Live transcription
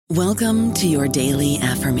Welcome to your daily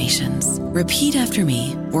affirmations. Repeat after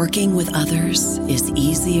me. Working with others is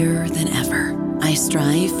easier than ever. I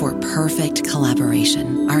strive for perfect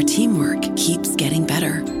collaboration. Our teamwork keeps getting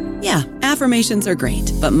better. Yeah, affirmations are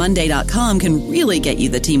great, but Monday.com can really get you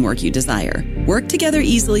the teamwork you desire. Work together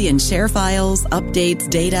easily and share files, updates,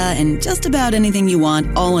 data, and just about anything you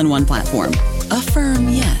want all in one platform. Affirm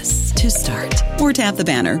yes to start, or tap the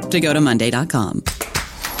banner to go to Monday.com.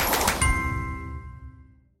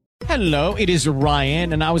 Hello, it is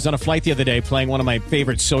Ryan, and I was on a flight the other day playing one of my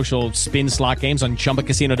favorite social spin slot games on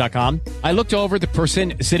ChumbaCasino.com. I looked over at the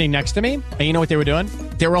person sitting next to me, and you know what they were doing?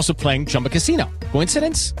 They were also playing Chumba Casino.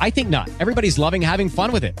 Coincidence? I think not. Everybody's loving having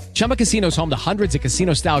fun with it. Chumba Casino is home to hundreds of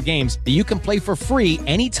casino-style games that you can play for free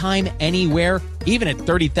anytime, anywhere, even at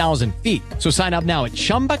 30,000 feet. So sign up now at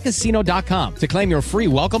ChumbaCasino.com to claim your free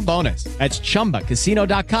welcome bonus. That's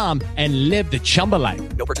ChumbaCasino.com and live the Chumba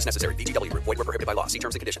life. No purchase necessary. VGW. Void where prohibited by law. See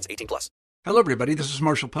terms and conditions. 18+. Hello, everybody. This is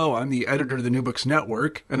Marshall Poe. I'm the editor of the New Books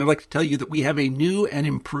Network, and I'd like to tell you that we have a new and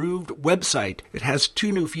improved website. It has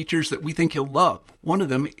two new features that we think you'll love. One of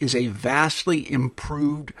them is a vastly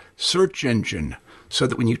improved search engine, so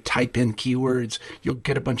that when you type in keywords, you'll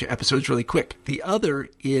get a bunch of episodes really quick. The other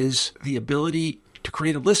is the ability to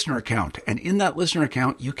create a listener account. And in that listener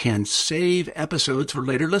account, you can save episodes for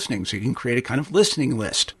later listening. So you can create a kind of listening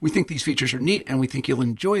list. We think these features are neat, and we think you'll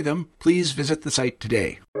enjoy them. Please visit the site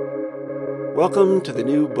today. Welcome to the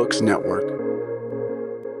New Books Network.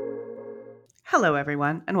 Hello,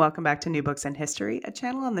 everyone, and welcome back to New Books and History, a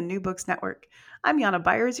channel on the New Books Network. I'm Yana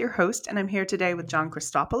Byers, your host, and I'm here today with John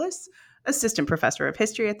Christopoulos, Assistant Professor of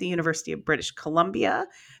History at the University of British Columbia,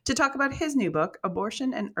 to talk about his new book,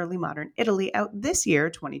 Abortion in Early Modern Italy, out this year,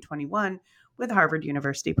 2021, with Harvard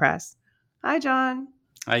University Press. Hi, John.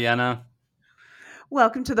 Hi, Yana.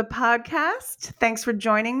 Welcome to the podcast. Thanks for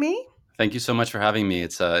joining me. Thank you so much for having me.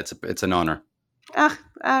 It's an honor. All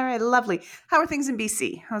right, lovely. How are things in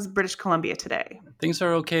BC? How's British Columbia today? Things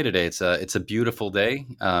are okay today. It's a beautiful day.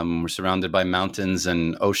 We're surrounded by mountains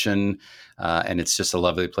and ocean, and it's just a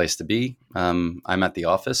lovely place to be. I'm at the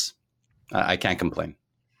office. I can't complain.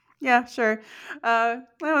 Yeah, sure. Well,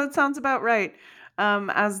 it sounds about right.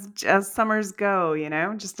 As summers go,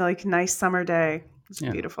 just like a nice summer day. It's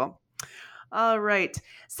beautiful. All right.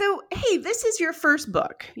 So, hey, this is your first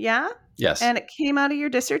book, yeah? Yes. And it came out of your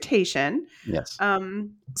dissertation. Yes.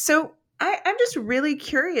 So I'm just really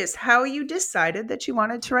curious how you decided that you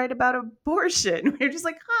wanted to write about abortion. You're just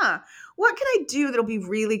like, what can I do that'll be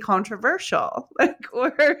really controversial? I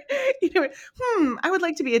would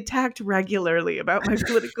like to be attacked regularly about my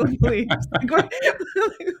political beliefs.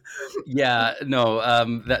 Yeah, no,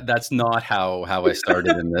 that's not how I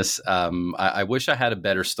started in this. I wish I had a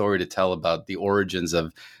better story to tell about the origins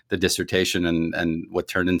of the dissertation and what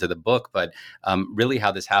turned into the book. But really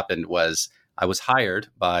how this happened was I was hired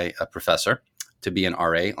by a professor to be an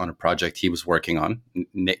RA on a project he was working on,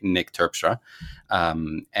 Nick Terpstra.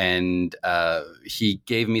 And he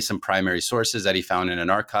gave me some primary sources that he found in an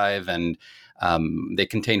archive, and they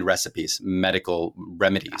contained recipes, medical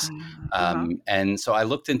remedies. And so I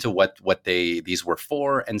looked into what these were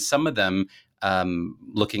for, and some of them,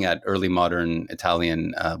 looking at early modern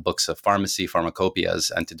Italian books of pharmacy,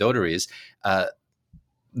 pharmacopoeias, antidotaries,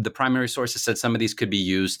 the primary sources said some of these could be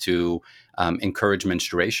used to encourage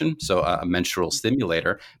menstruation, so a menstrual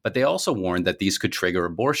stimulator, but they also warned that these could trigger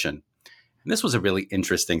abortion. And this was a really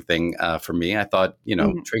interesting thing for me. I thought,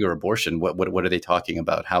 trigger abortion, what are they talking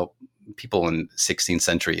about? How people in 16th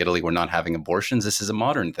century Italy were not having abortions? This is a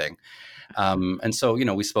modern thing. And so,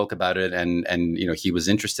 we spoke about it, and he was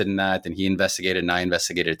interested in that, and he investigated and I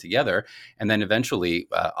investigated it together. And then eventually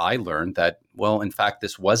I learned that, well, in fact,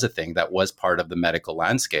 this was a thing that was part of the medical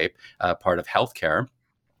landscape, part of healthcare.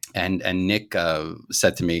 And Nick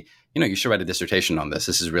said to me, you should write a dissertation on this.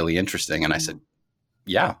 This is really interesting. And I said,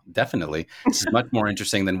 yeah, definitely. This is much more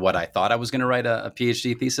interesting than what I thought I was going to write a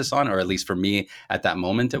PhD thesis on, or at least for me at that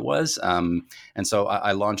moment it was. And so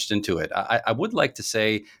I launched into it. I would like to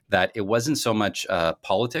say that it wasn't so much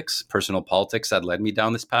politics, personal politics that led me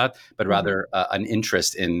down this path, but rather an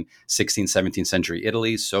interest in 16th, 17th century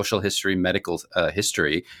Italy, social history, medical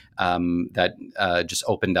history, that just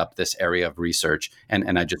opened up this area of research,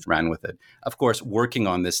 and I just ran with it. Of course, working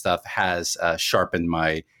on this stuff has sharpened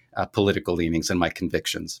my political leanings and my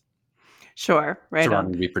convictions. Sure, right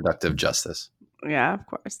surrounding reproductive justice. Yeah, of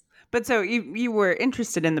course. But so you were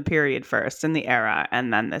interested in the period first, in the era,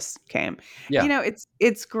 and then this came. Yeah.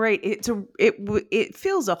 It's great. It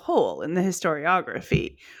fills a hole in the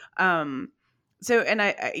historiography. So, and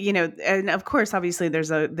and of course, obviously, there's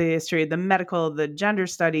the history of the medical, the gender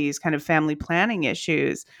studies, kind of family planning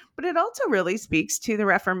issues, but it also really speaks to the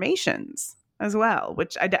Reformations as well,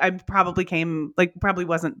 which I probably probably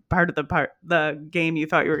wasn't part of the game you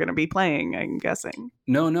thought you were going to be playing, I'm guessing.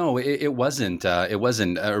 No, it wasn't. It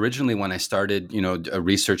wasn't originally when I started,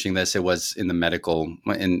 researching this. It was in the medical,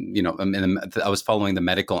 I was following the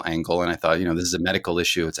medical angle, and I thought, this is a medical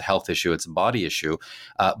issue, it's a health issue, it's a body issue.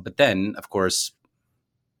 But then, of course,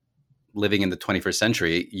 living in the 21st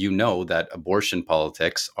century, that abortion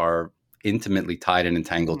politics are intimately tied and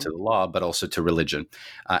entangled to the law, but also to religion.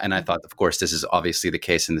 And I thought, of course, this is obviously the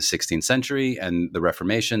case in the 16th century, and the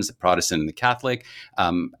Reformations, the Protestant and the Catholic,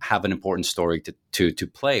 have an important story to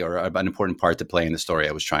play, or an important part to play in the story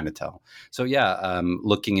I was trying to tell. So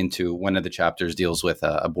looking into one of the chapters deals with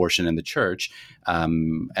abortion in the church,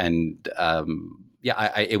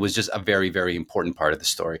 it was just a very, very important part of the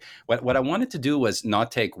story. What I wanted to do was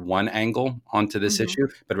not take one angle onto this issue,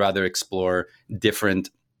 but rather explore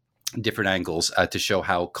different angles to show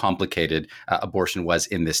how complicated abortion was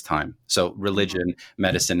in this time. So religion,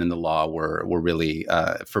 medicine, and the law were really,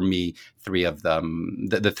 for me, three of them,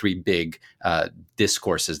 the three big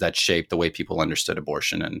discourses that shaped the way people understood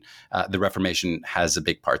abortion. And the Reformation has a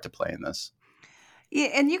big part to play in this. Yeah,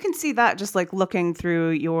 and you can see that just like looking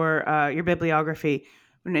through your bibliography,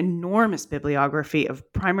 an enormous bibliography of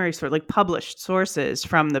primary published sources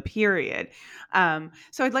from the period.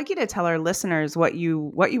 So I'd like you to tell our listeners what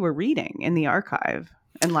you were reading in the archive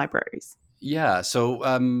and libraries. Yeah. So,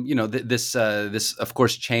 this of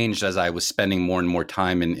course changed as I was spending more and more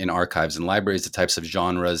time in archives and libraries, the types of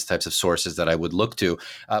genres, types of sources that I would look to.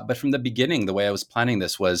 But from the beginning, the way I was planning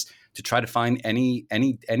this was to try to find any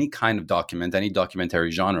kind of document, any documentary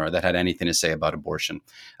genre that had anything to say about abortion.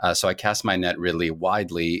 So I cast my net really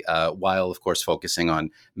widely, while of course focusing on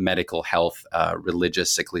medical, health,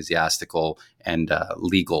 religious, ecclesiastical, and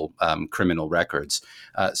legal criminal records.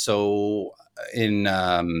 In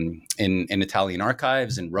Italian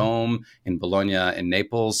archives, in Rome, in Bologna, in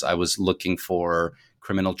Naples, I was looking for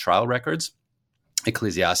criminal trial records,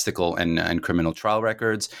 ecclesiastical and criminal trial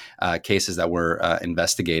records, cases that were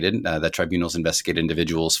investigated, that tribunals investigated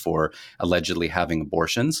individuals for allegedly having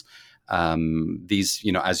abortions. These,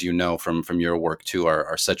 as you know from your work too,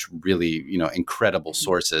 are such really, incredible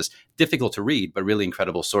sources, difficult to read, but really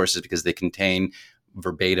incredible sources because they contain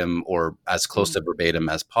verbatim, or as close to verbatim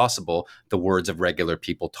as possible, the words of regular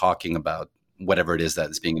people talking about whatever it is that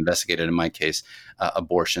is being investigated, in my case,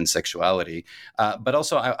 abortion, sexuality. But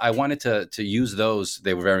also I wanted to use those.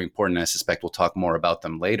 They were very important. I suspect we'll talk more about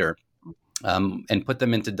them later. And put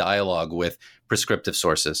them into dialogue with prescriptive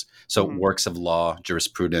sources. So works of law,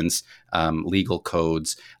 jurisprudence, legal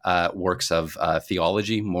codes, works of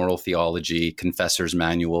theology, moral theology, confessors'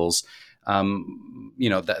 manuals,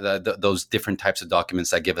 those different types of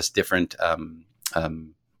documents that give us different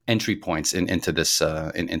entry points into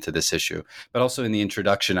this issue. But also in the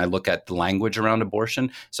introduction, I look at the language around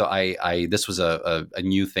abortion. So this was a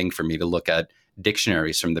new thing for me to look at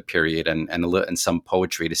dictionaries from the period and some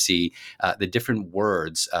poetry to see the different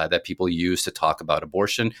words that people use to talk about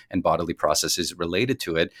abortion and bodily processes related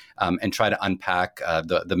to it, and try to unpack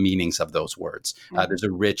the meanings of those words. There's a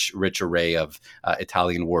rich array of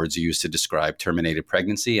Italian words used to describe terminated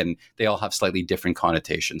pregnancy, and they all have slightly different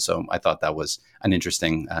connotations. So I thought that was an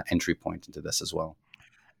interesting entry point into this as well.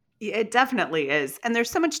 It definitely is. And there's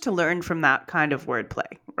so much to learn from that kind of wordplay,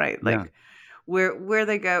 right? Where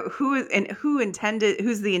they go, who's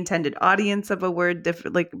the intended audience of a word,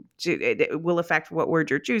 it will affect what word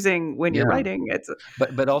you're choosing when you're writing.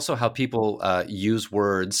 But also how people use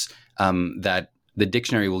words that the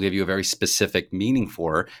dictionary will give you a very specific meaning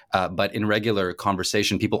for, but in regular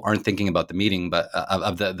conversation, people aren't thinking about the meaning, but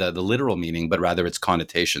of the literal meaning, but rather its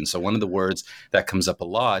connotation. So one of the words that comes up a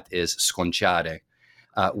lot is sconciare,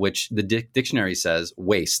 which the dictionary says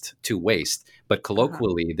waste, to waste. But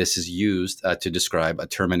colloquially, this is used to describe a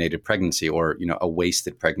terminated pregnancy, or a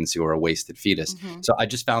wasted pregnancy, or a wasted fetus. So I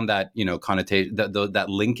just found that connotation, that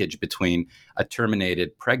linkage between a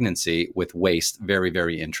terminated pregnancy with waste very,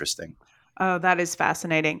 very interesting. Oh, that is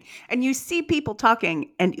fascinating. And you see people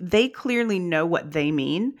talking, and they clearly know what they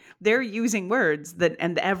mean. They're using words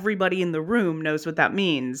and everybody in the room knows what that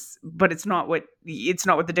means, but it's not what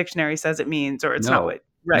the dictionary says it means, or it's not what.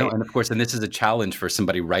 Right. No, and of course, and this is a challenge for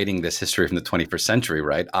somebody writing this history from the 21st century,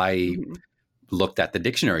 right? I looked at the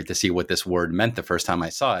dictionary to see what this word meant the first time I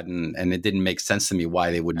saw it, and it didn't make sense to me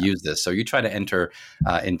why they would use this. So you try to enter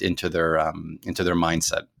into their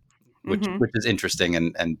mindset, which is interesting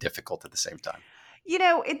and difficult at the same time.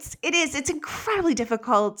 It's incredibly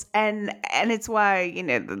difficult, and it's why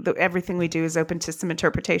everything we do is open to some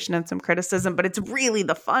interpretation and some criticism. But it's really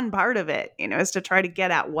the fun part of it, is to try to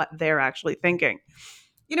get at what they're actually thinking.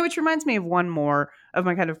 Which reminds me of one more of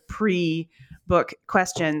my kind of pre-book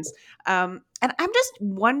questions. And I'm just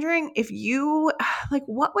wondering if you,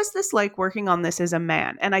 what was this like working on this as a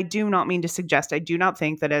man? And I do not mean to suggest, I do not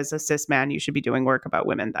think that as a cis man, you should be doing work about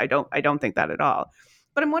women. I don't think that at all.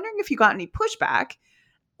 But I'm wondering if you got any pushback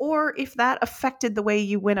or if that affected the way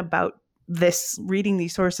you went about this, reading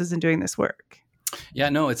these sources and doing this work. Yeah,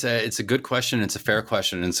 no, it's a good question. It's a fair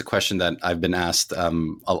question. And it's a question that I've been asked a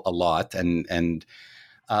lot. And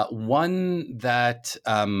one that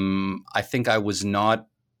I think I was not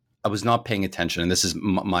paying attention, and this is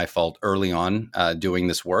my fault early on doing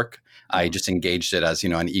this work. I just engaged it as,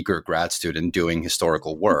 an eager grad student doing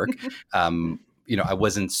historical work. I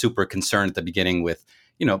wasn't super concerned at the beginning with,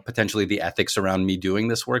 potentially the ethics around me doing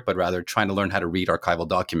this work, but rather trying to learn how to read archival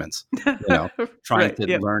documents, trying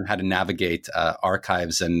to learn how to navigate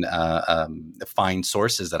archives and find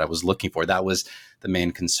sources that I was looking for. That was the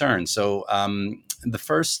main concern. So the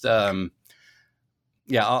first, I'll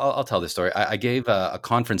tell this story. I gave a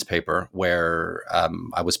conference paper where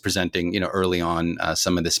I was presenting, early on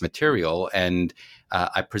some of this material, and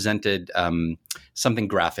I presented something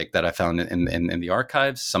graphic that I found in the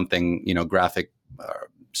archives, something, graphic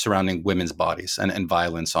surrounding women's bodies and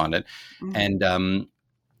violence on it. Mm-hmm. And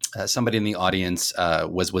somebody in the audience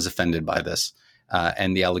was offended by this.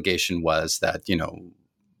 And the allegation was that,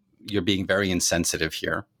 you're being very insensitive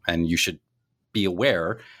here, and you should be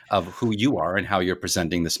aware of who you are and how you're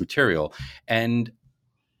presenting this material. And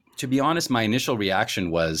to be honest, my initial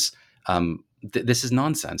reaction was, this is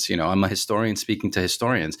nonsense. I'm a historian speaking to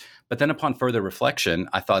historians. But then upon further reflection,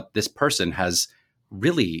 I thought this person has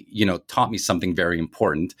really, taught me something very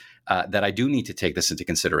important, that I do need to take this into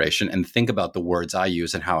consideration and think about the words I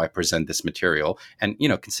use and how I present this material and,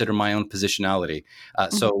 consider my own positionality.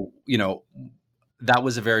 Mm-hmm. So, that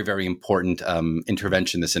was a very, very important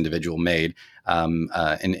intervention this individual made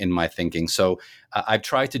in my thinking. So I've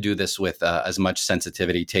tried to do this with as much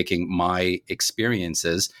sensitivity, taking my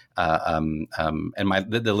experiences and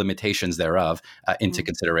the limitations thereof into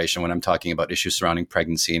consideration when I'm talking about issues surrounding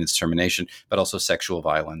pregnancy and its termination, but also sexual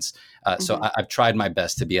violence. So I've tried my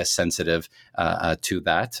best to be as sensitive to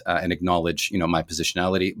that and acknowledge, my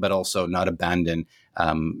positionality, but also not abandon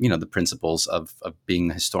the principles of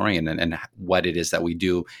being a historian and what it is that we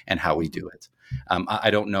do and how we do it.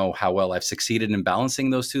 I don't know how well I've succeeded in balancing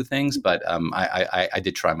those two things, but I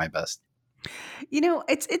did try my best.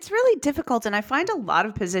 It's really difficult. And I find a lot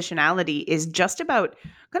of positionality is just about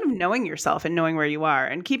kind of knowing yourself and knowing where you are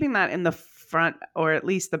and keeping that in the front or at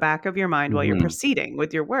least the back of your mind while you're proceeding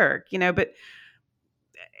with your work, but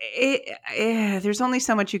there's only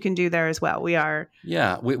so much you can do there as well. We are.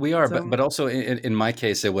 Yeah, we are. So, but also in my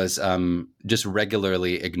case, it was just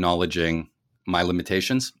regularly acknowledging my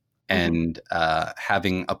limitations and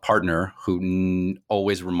having a partner who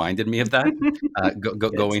always reminded me of that.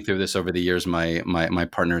 Going through this over the years, my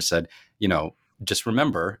partner said, just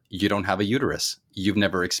remember, you don't have a uterus. You've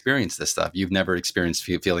never experienced this stuff. You've never experienced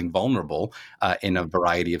feeling vulnerable in a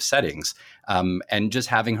variety of settings. And just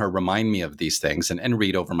having her remind me of these things and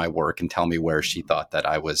read over my work and tell me where she thought that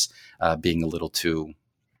I was being a little too,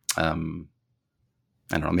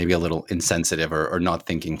 maybe a little insensitive or not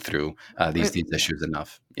thinking through these issues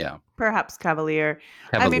enough. Yeah. Perhaps cavalier.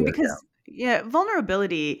 I mean, because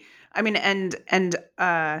vulnerability, I'm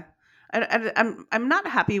not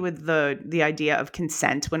happy with the idea of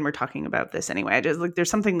consent when we're talking about this anyway. I just there's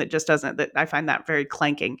something that just doesn't, that I find that very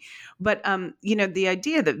clanking. But the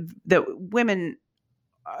idea that women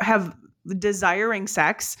have desiring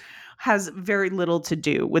sex has very little to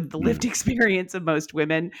do with the lived experience of most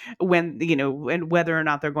women when, and whether or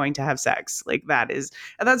not they're going to have sex.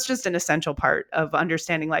 That's just an essential part of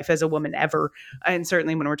understanding life as a woman ever. And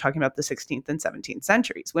certainly when we're talking about the 16th and 17th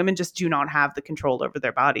centuries, women just do not have the control over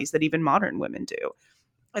their bodies that even modern women do.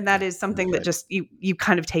 And that is something that just you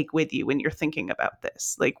kind of take with you when you're thinking about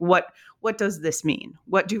this. What does this mean?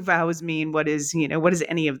 What do vows mean? What does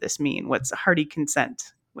any of this mean? What's hearty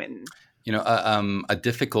consent when... a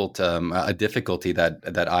difficulty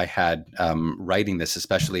that I had writing this,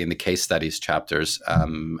 especially in the case studies chapters,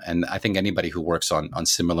 and I think anybody who works on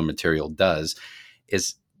similar material does,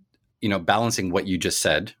 is balancing what you just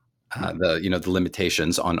said, the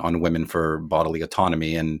limitations on women for bodily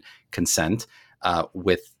autonomy and consent,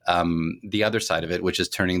 with the other side of it, which is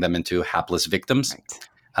turning them into hapless victims.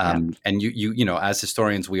 Right. And you as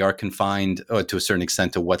historians, we are confined to a certain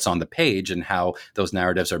extent to what's on the page and how those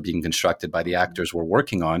narratives are being constructed by the actors we're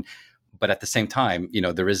working on. But at the same time,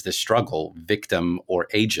 there is this struggle, victim or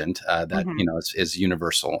agent, that is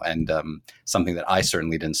universal and something that I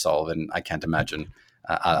certainly didn't solve, and I can't imagine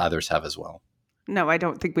others have as well. No, I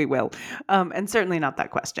don't think we will, and certainly not that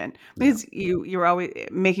question, because you're always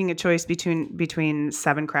making a choice between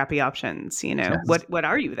 7 crappy options. Yes. What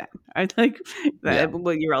are you then?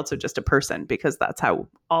 Well, you're also just a person, because that's how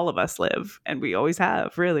all of us live, and we always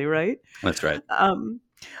have, really, right? That's right.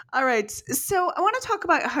 All right, so I want to talk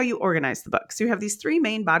about how you organize the book. So you have these 3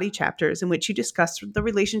 main body chapters in which you discuss the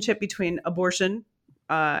relationship between abortion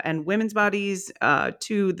and women's bodies,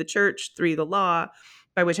 2, the church, 3, the law,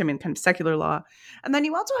 by which I mean kind of secular law. And then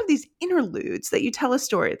you also have these interludes that you tell a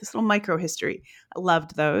story, this little micro history. I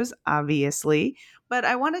loved those, obviously. But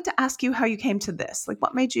I wanted to ask you how you came to this. Like, how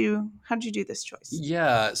did you do this choice?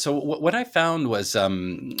 Yeah. So what I found was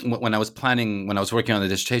when I was working on the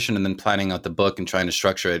dissertation and then planning out the book and trying to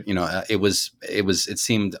structure it, it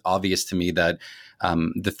seemed obvious to me that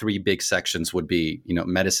the 3 big sections would be,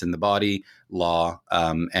 medicine, the body, law,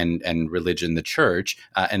 and religion, the church.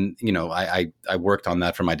 I worked on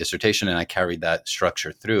that for my dissertation, and I carried that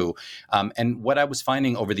structure through. And what I was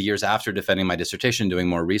finding over the years after defending my dissertation, doing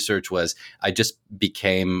more research, was I just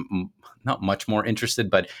became not much more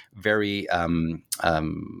interested, but very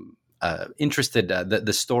interested.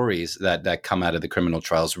 The stories that come out of the criminal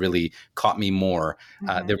trials really caught me more.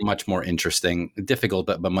 They're much more interesting, difficult,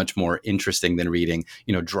 but much more interesting than reading,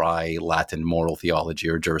 dry Latin moral theology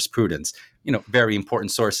or jurisprudence. Very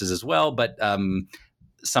important sources as well, but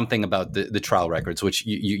something about the trial records, which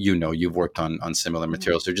you've worked on similar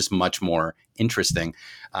materials. They're just much more interesting.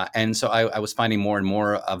 And so I was finding more and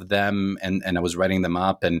more of them, and I was writing them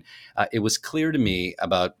up. And it was clear to me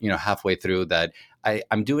about, halfway through that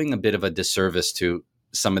I'm doing a bit of a disservice to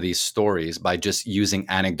some of these stories by just using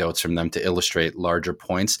anecdotes from them to illustrate larger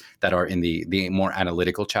points that are in the more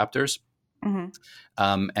analytical chapters.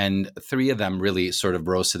 And 3 of them really sort of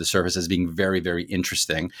rose to the surface as being very, very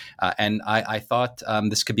interesting. And I thought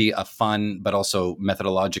this could be a fun, but also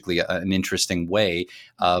methodologically an interesting way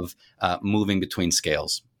of moving between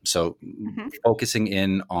scales. So focusing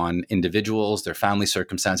in on individuals, their family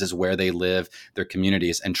circumstances, where they live, their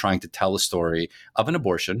communities, and trying to tell a story of an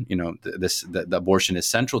abortion. The abortion is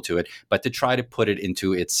central to it, but to try to put it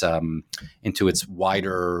into its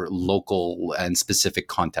wider local and specific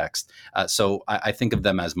context. So I think of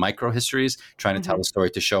them as micro histories, trying to tell a story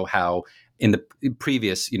to show how in the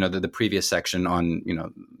previous, the previous section on,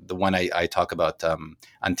 the one I talk about,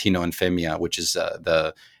 Antino and Femia, which is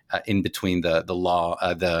the in between the law,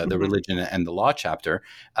 the religion and the law chapter,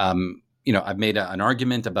 I've made an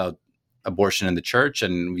argument about abortion in the church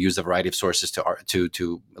and use a variety of sources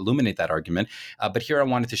to illuminate that argument. But here I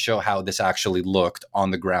wanted to show how this actually looked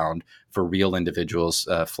on the ground for real individuals,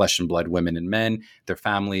 flesh and blood women and men, their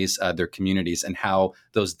families, their communities, and how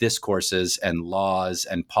those discourses and laws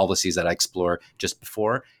and policies that I explore just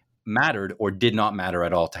before mattered or did not matter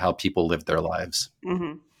at all to how people lived their lives.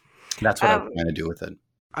 That's what I'm trying to do with it.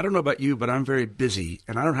 I don't know about you, but I'm very busy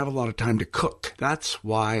and I don't have a lot of time to cook. That's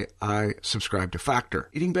why I subscribe to Factor.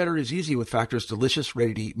 Eating better is easy with Factor's delicious,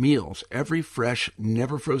 ready-to-eat meals. Every fresh,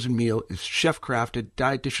 never frozen meal is chef-crafted,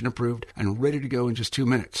 dietitian approved, and ready to go in just 2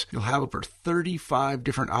 minutes. You'll have over 35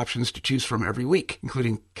 different options to choose from every week,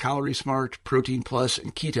 including Calorie Smart, Protein Plus,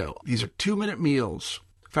 and Keto. These are 2-minute meals.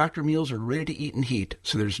 Factor meals are ready to eat and heat,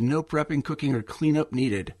 so there's no prepping, cooking, or cleanup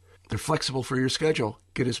needed. They're flexible for your schedule.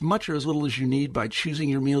 Get as much or as little as you need by choosing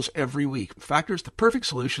your meals every week. Factor's the perfect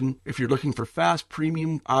solution if you're looking for fast,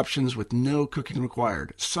 premium options with no cooking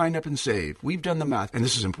required. Sign up and save. We've done the math, and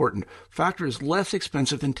this is important. Factor is less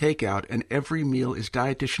expensive than takeout, and every meal is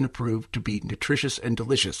dietitian approved to be nutritious and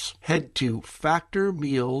delicious. Head to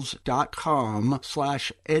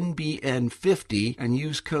factormeals.com/NBN50 and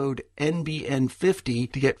use code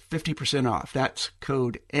NBN50 to get 50% off. That's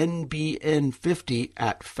code NBN50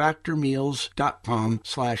 at factormeals.com/NBN50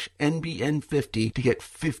 to get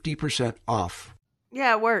 50% off.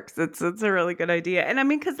 Yeah, it works. It's a really good idea. And I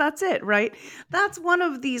mean, because that's it, right? That's one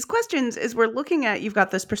of these questions is we're looking at, you've got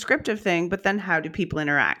this prescriptive thing, but then how do people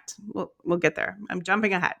interact? We'll get there. I'm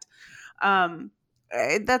jumping ahead.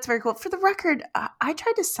 That's very cool. For the record, I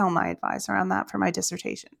tried to sell my advisor on that for my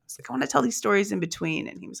dissertation. I was like, I want to tell these stories in between.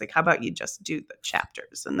 And he was like, how about you just do the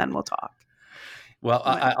chapters and then we'll talk. Well,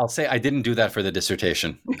 I'll say I didn't do that for the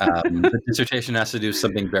dissertation. The dissertation has to do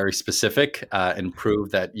something very specific and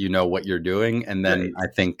prove that you know what you're doing. And then right. I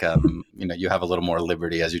think, you have a little more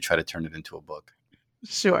liberty as you try to turn it into a book.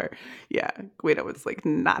 Sure. Yeah. Guido was like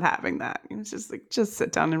not having that. He was just like, just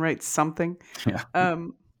sit down and write something. Yeah.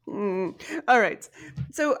 All right.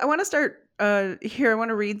 So I want to start here. I want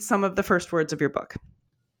to read some of the first words of your book.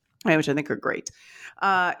 which I think are great.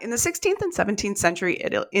 In the 16th and 17th century,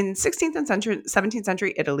 in 16th and 17th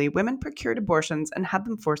century Italy, women procured abortions and had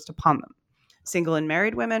them forced upon them. Single and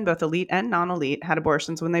married women, both elite and non-elite, had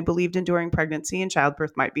abortions when they believed enduring pregnancy and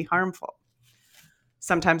childbirth might be harmful.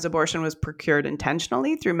 Sometimes abortion was procured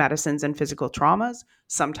intentionally through medicines and physical traumas.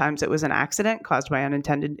 Sometimes it was an accident caused by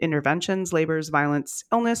unintended interventions, labors, violence,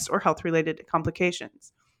 illness, or health-related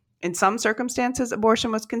complications. In some circumstances,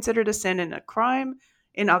 abortion was considered a sin and a crime.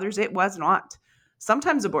 In others, it was not.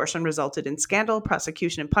 Sometimes abortion resulted in scandal,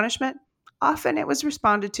 prosecution, and punishment. Often it was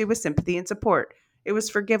responded to with sympathy and support. It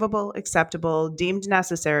was forgivable, acceptable, deemed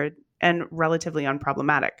necessary, and relatively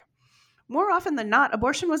unproblematic. More often than not,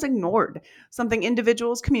 abortion was ignored, something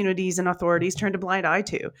individuals, communities, and authorities turned a blind eye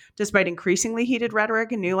to. Despite increasingly heated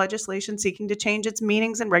rhetoric and new legislation seeking to change its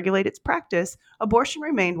meanings and regulate its practice, abortion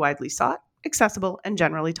remained widely sought, accessible, and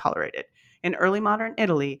generally tolerated. In early modern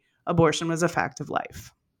Italy, abortion was a fact of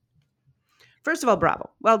life. First of all,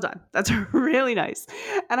 bravo. Well done. That's really nice.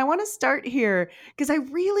 And I want to start here because I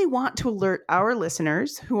really want to alert our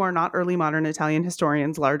listeners, who are not early modern Italian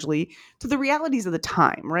historians largely, to the realities of the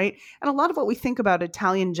time, right? And a lot of what we think about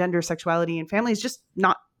Italian gender, sexuality, and family is just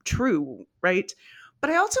not true, right?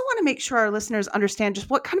 But I also want to make sure our listeners understand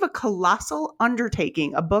just what kind of a colossal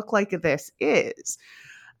undertaking a book like this is,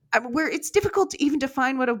 where it's difficult to even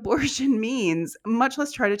define what abortion means, much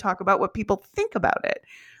less try to talk about what people think about it.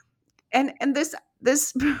 And this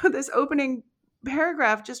this opening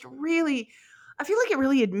paragraph just really, I feel like it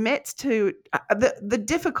really admits to the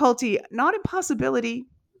difficulty, not impossibility,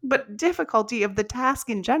 but difficulty of the task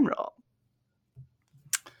in general.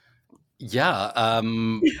 Yeah,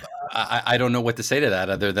 I don't know what to say to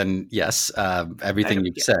that other than yes, everything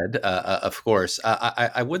you've said, of course.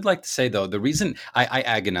 I would like to say, though, the reason I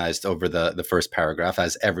agonized over the first paragraph,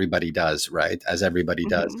 as everybody does, right? As everybody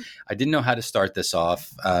does. I didn't know how to start this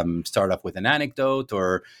off, start off with an anecdote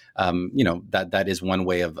or, that is one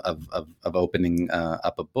way of opening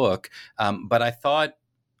up a book. But I thought,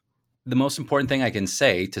 the most important thing I can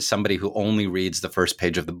say to somebody who only reads the first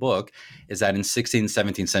page of the book is that in 16th,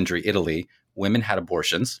 17th century Italy, women had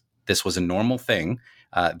abortions. This was a normal thing.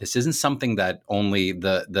 This isn't something that only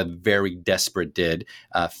the very desperate did,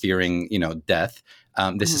 fearing, death.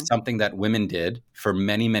 This is something that women did for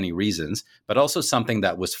many, many reasons, but also something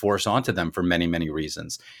that was forced onto them for many, many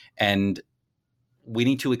reasons. And we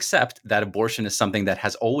need to accept that abortion is something that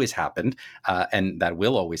has always happened and that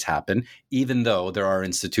will always happen, even though there are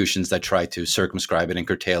institutions that try to circumscribe it and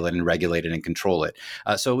curtail it and regulate it and control it.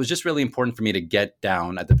 So it was just really important for me to get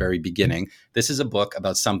down at the very beginning. This is a book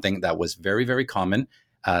about something that was very, very common.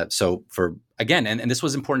 And this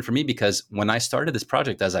was important for me because when I started this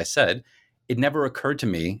project, as I said, it never occurred to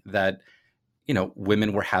me that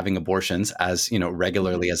women were having abortions as,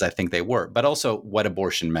 regularly as I think they were, but also what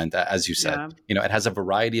abortion meant, as you said. Yeah. It has a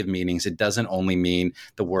variety of meanings. It doesn't only mean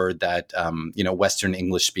the word that, Western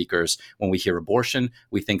English speakers, when we hear abortion,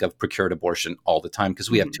 we think of procured abortion all the time because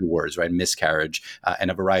we have two words, right? Miscarriage and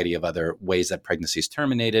a variety of other ways that pregnancy is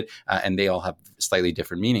terminated, and they all have slightly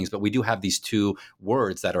different meanings. But we do have these two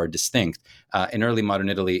words that are distinct. In early modern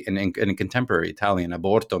Italy and in contemporary Italian,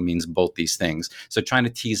 aborto means both these things. So trying to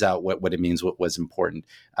tease out what it means was important.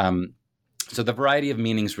 So the variety of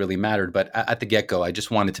meanings really mattered. But at the get-go, I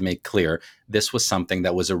just wanted to make clear this was something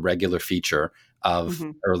that was a regular feature of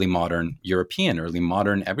early modern European, early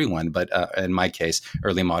modern everyone, but in my case,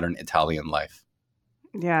 early modern Italian life.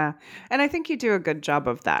 Yeah. And I think you do a good job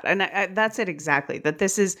of that. And that's it exactly, that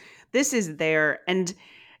this is there. And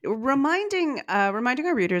reminding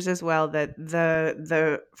our readers as well that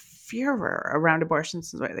the furor around abortion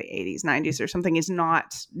since the 80s, 90s or something is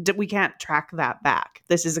not, we can't track that back.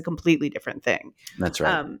 This is a completely different thing. That's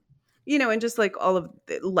right. And just like all of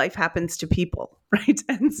life happens to people, right?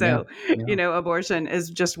 And so, abortion is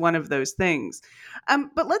just one of those things.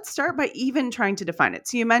 But let's start by even trying to define it.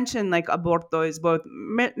 So you mentioned like aborto is both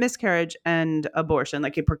miscarriage and abortion,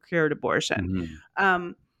 like a procured abortion.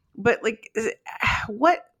 But like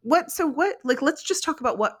what, let's just talk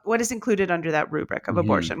about what is included under that rubric of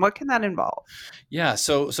abortion. What can that involve? Yeah.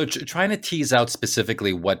 So trying to tease out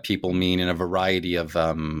specifically what people mean in a variety of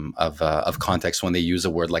contexts when they use a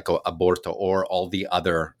word like aborto or all the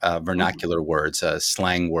other vernacular words,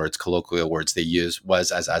 slang words, colloquial words they use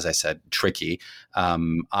was, as I said, tricky.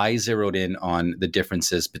 I zeroed in on the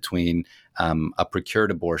differences between a procured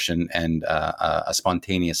abortion and a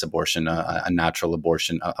spontaneous abortion, a natural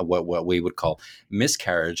abortion, what we would call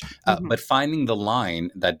miscarriage. But finding the line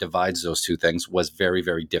that divides those two things was very,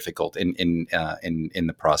 very difficult in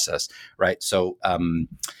the process, right? So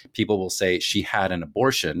people will say she had an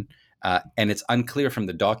abortion, And it's unclear from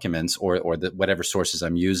the documents or the whatever sources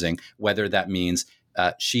I'm using whether that means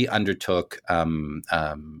she undertook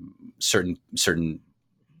certain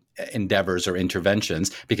endeavors or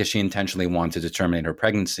interventions because she intentionally wanted to terminate her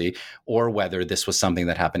pregnancy, or whether this was something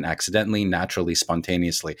that happened accidentally, naturally,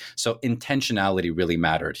 spontaneously. So intentionality really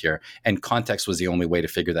mattered here, and context was the only way to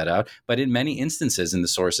figure that out. But in many instances in the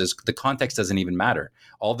sources, the context doesn't even matter.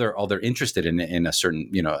 All they're interested in a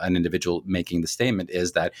certain, an individual making the statement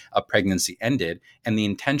is that a pregnancy ended, and the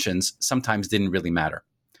intentions sometimes didn't really matter.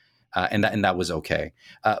 And that was okay.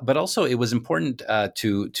 But also it was important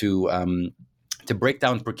to break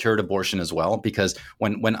down procured abortion as well, because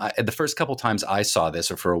when the first couple times I saw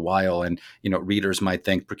this, or for a while, and readers might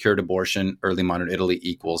think procured abortion, early modern Italy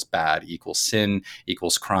equals bad, equals sin,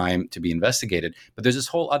 equals crime to be investigated. But there's this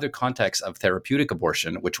whole other context of therapeutic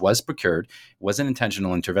abortion, which was procured, was an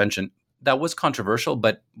intentional intervention that was controversial,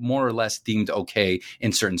 but more or less deemed okay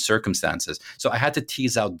in certain circumstances. So I had to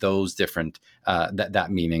tease out those different,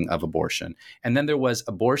 that meaning of abortion. And then there was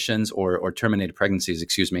abortions or terminated pregnancies,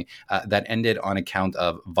 that ended on account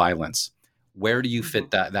of violence. Where do you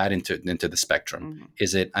fit that into the spectrum? Mm-hmm.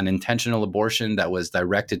 Is it an intentional abortion that was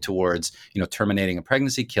directed towards, terminating a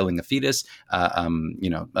pregnancy, killing a fetus,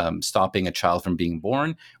 stopping a child from being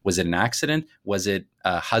born? Was it an accident? Was it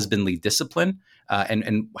husbandly discipline?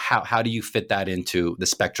 And how do you fit that into the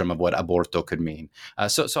spectrum of what aborto could mean?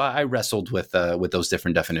 So I wrestled with those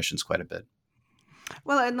different definitions quite a bit.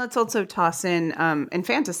 Well, and let's also toss in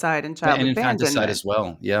infanticide and child abandonment. And infanticide as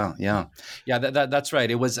well. Yeah. That's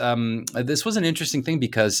right. It was this was an interesting thing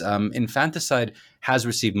because infanticide has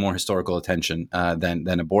received more historical attention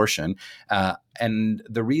than abortion, and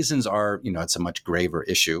the reasons are, it's a much graver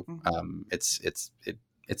issue. It's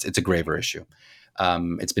a graver issue.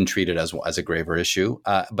 It's been treated as a graver issue,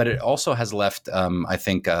 but it also has left, I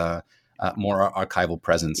think, more archival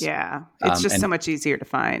presence. Yeah, it's just so much easier to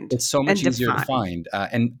find. It's so much easier to find.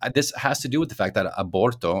 And this has to do with the fact that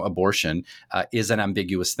abortion, is an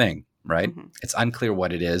ambiguous thing, right? Mm-hmm. It's unclear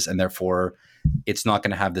what it is, and therefore it's not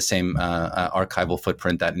going to have the same archival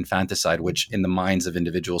footprint that infanticide, which in the minds of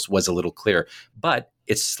individuals was a little clear. But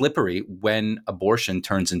it's slippery when abortion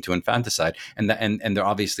turns into infanticide, and they're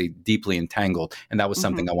obviously deeply entangled. And that was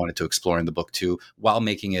something I wanted to explore in the book too, while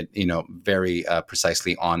making it, very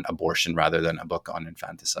precisely on abortion rather than a book on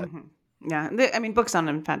infanticide. Mm-hmm. Yeah, books on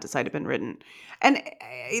infanticide have been written, and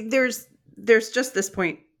there's just this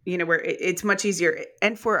point, where it's much easier,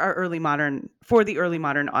 and for the early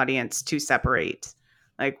modern audience to separate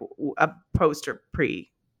like a post or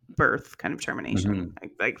pre-birth kind of termination. Mm-hmm.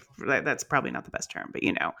 Like that's probably not the best term, but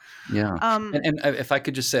Yeah. And if I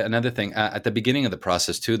could just say another thing, at the beginning of the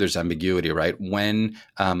process too, there's ambiguity, right? When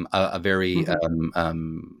a very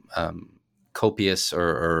copious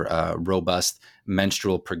or robust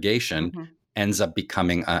menstrual purgation ends up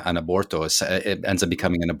becoming an aborto. It ends up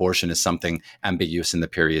becoming an abortion is something ambiguous in the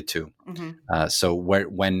period too. Mm-hmm. So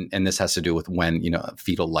when this has to do with when,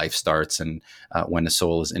 fetal life starts and when a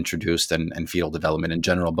soul is introduced and fetal development in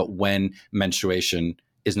general, but when menstruation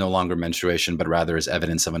is no longer menstruation, but rather is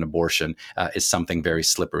evidence of an abortion, is something very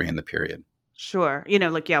slippery in the period. Sure.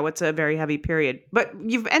 What's a very heavy period, but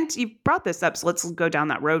you've brought this up, so let's go down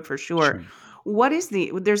that road for sure. What is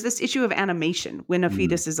there's this issue of animation when a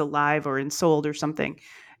fetus is alive or ensouled or something.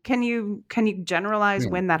 Can you generalize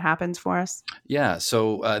when that happens for us? Yeah.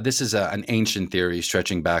 So this is an ancient theory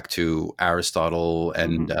stretching back to Aristotle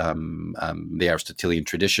and the Aristotelian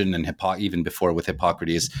tradition, and even before with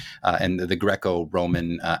Hippocrates and the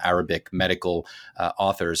Greco-Roman Arabic medical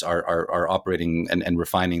authors are operating and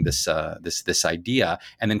refining this idea,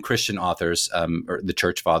 and then Christian authors or the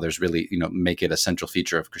Church Fathers really make it a central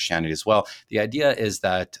feature of Christianity as well. The idea is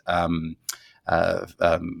that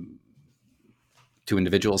two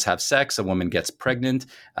individuals have sex, a woman gets pregnant,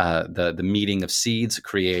 the meeting of seeds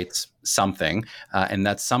creates something, and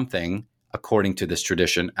that's something, according to this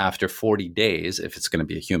tradition, after 40 days, if it's going to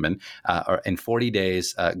be a human, or in 40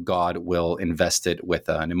 days, God will invest it with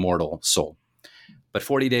an immortal soul. But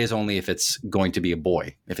 40 days only if it's going to be a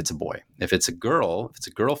boy, if it's a boy. If it's a girl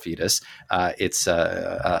fetus, it's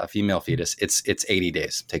a female fetus, it's 80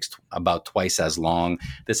 days. It takes about twice as long.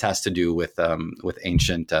 This has to do with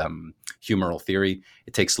ancient humoral theory.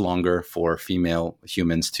 It takes longer for female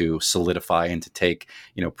humans to solidify and to take,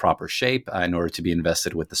 proper shape in order to be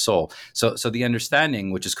invested with the soul. So the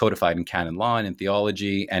understanding, which is codified in canon law and in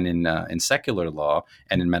theology and in secular law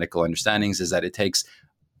and in medical understandings, is that it takes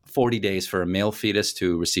 40 days for a male fetus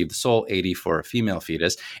to receive the soul, 80 for a female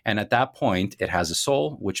fetus. And at that point, it has a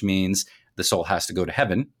soul, which means the soul has to go to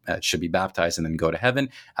heaven. It should be baptized and then go to heaven.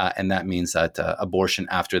 And that means that abortion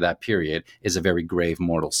after that period is a very grave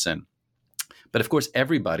mortal sin. But of course,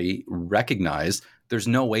 everybody recognized there's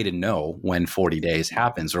no way to know when 40 days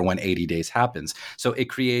happens or when 80 days happens. So it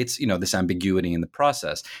creates, this ambiguity in the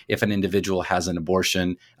process. If an individual has an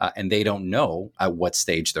abortion and they don't know at what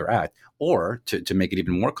stage they're at, or to make it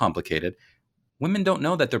even more complicated, women don't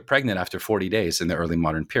know that they're pregnant after 40 days in the early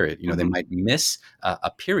modern period. They might miss a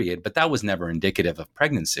period, but that was never indicative of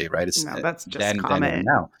pregnancy, right? It's that's just then common. and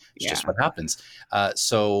now. It's just what happens.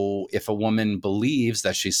 So if a woman believes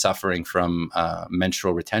that she's suffering from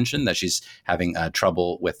menstrual retention, that she's having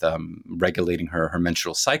trouble with regulating her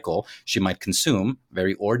menstrual cycle, she might consume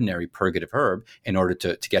very ordinary purgative herb in order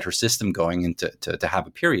to get her system going and to have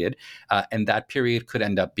a period. And that period could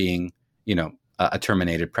end up being, a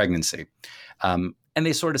terminated pregnancy. And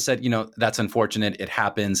they sort of said, that's unfortunate. It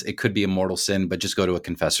happens. It could be a mortal sin, but just go to a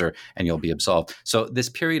confessor and you'll be absolved. So this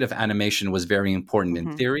period of animation was very important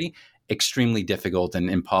in theory, extremely difficult and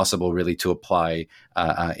impossible really to apply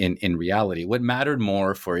in reality. What mattered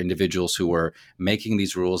more for individuals who were making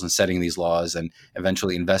these rules and setting these laws and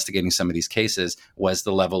eventually investigating some of these cases was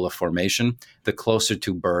the level of formation. The closer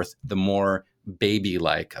to birth, the more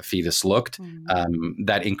baby-like a fetus looked,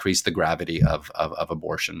 that increased the gravity of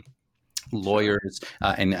abortion. Lawyers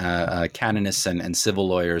and canonists and civil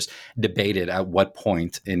lawyers debated at what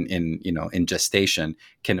point in gestation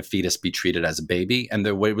can a fetus be treated as a baby, and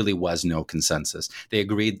there really was no consensus. They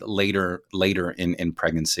agreed later in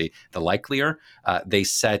pregnancy, the likelier. They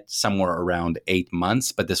set somewhere around 8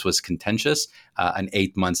 months, but this was contentious. An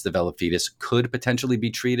 8 months developed fetus could potentially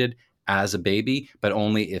be treated as a baby, but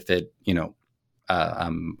only if it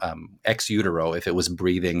ex utero, if it was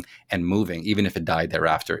breathing and moving. Even if it died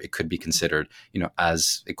thereafter, it could be considered,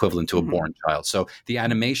 as equivalent to a born child. So the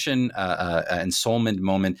animation ensoulment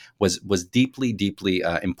moment was deeply, deeply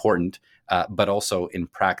important, but also in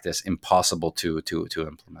practice impossible to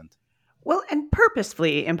implement. Well, and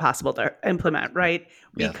purposefully impossible to implement, right?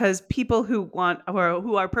 Because people who want or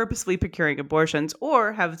who are purposefully procuring abortions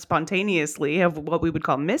or have what we would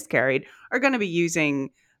call miscarried are going to be using.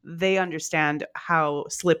 They understand how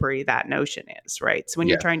slippery that notion is, right? So when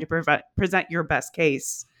you're trying to present your best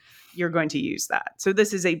case, you're going to use that. So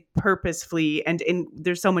this is a purposefully, and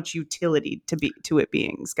there's so much utility to it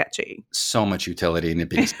being sketchy. So much utility in it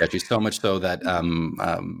being sketchy. So much so that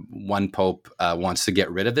one pope wants to get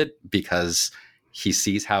rid of it because he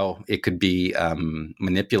sees how it could be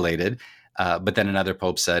manipulated. But then another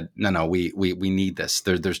pope said, no, we need this.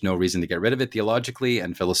 There's no reason to get rid of it theologically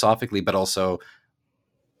and philosophically, but also,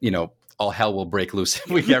 all hell will break loose if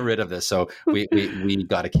we get rid of this. So we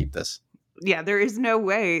got to keep this. Yeah, there is no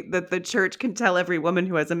way that the church can tell every woman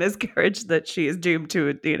who has a miscarriage that she is doomed to,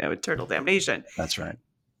 eternal damnation. That's right.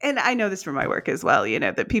 And I know this from my work as well,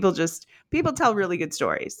 that people tell really good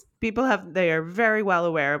stories. They are very well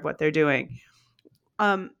aware of what they're doing.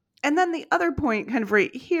 And then the other point kind of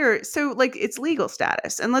right here, so it's legal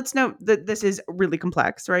status. And let's note that this is really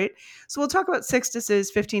complex, right? So we'll talk about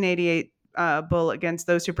Sixtus's 1588 bull against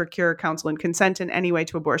those who procure, counsel, and consent in any way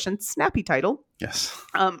to abortion. Snappy title. Yes.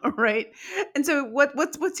 Right. And so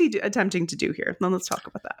what's he attempting to do here? Then let's talk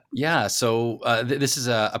about that. Yeah. So this is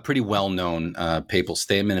a pretty well-known papal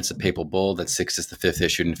statement. It's a papal bull that Sixtus V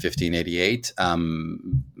issued in 1588.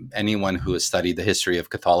 Anyone who has studied the history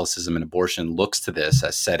of Catholicism and abortion looks to this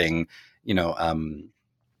as setting,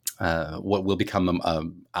 what will become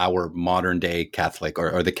our modern day Catholic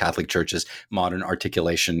or the Catholic Church's modern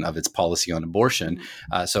articulation of its policy on abortion.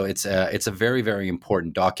 So it's a very, very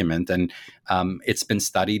important document, and it's been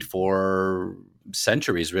studied for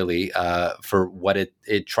centuries, really, for what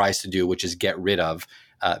it tries to do, which is get rid of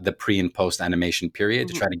the pre and post animation period,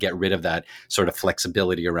 to try to get rid of that sort of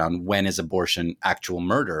flexibility around when is abortion actual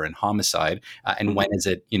murder and homicide, and when is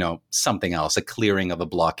it, something else, a clearing of a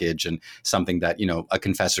blockage and something that, a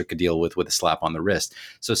confessor could deal with a slap on the wrist.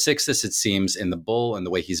 So Sixtus, it seems, in the bull and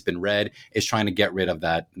the way he's been read, is trying to get rid of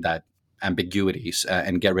that ambiguities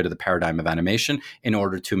and get rid of the paradigm of animation in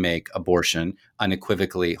order to make abortion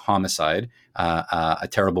unequivocally homicide, a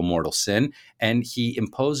terrible mortal sin. And he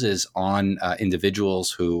imposes on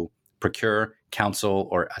individuals who procure, counsel,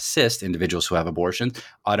 or assist individuals who have abortions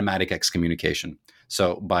automatic excommunication.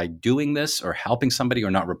 So by doing this or helping somebody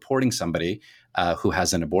or not reporting somebody who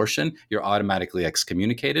has an abortion, you're automatically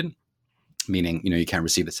excommunicated. Meaning, you can't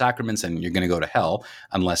receive the sacraments and you're going to go to hell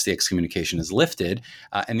unless the excommunication is lifted.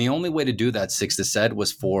 And the only way to do that, Sixtus said,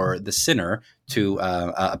 was for the sinner to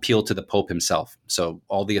appeal to the Pope himself. So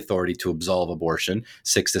all the authority to absolve abortion,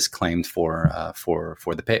 Sixtus claimed for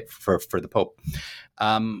the Pope.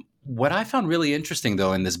 What I found really interesting,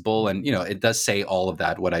 though, in this bull, and it does say all of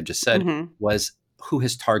that, what I just said, was who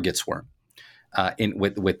his targets were.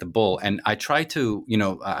 with the bull. And I try to,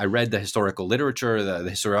 I read the historical literature, the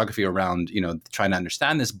historiography around, trying to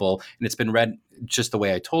understand this bull, and it's been read just the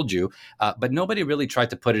way I told you, but nobody really tried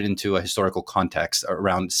to put it into a historical context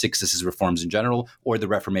around Sixtus's reforms in general or the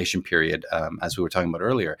Reformation period, as we were talking about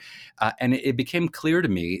earlier. And it became clear to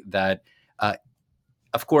me that,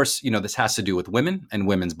 of course, this has to do with women and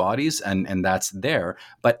women's bodies, and that's there.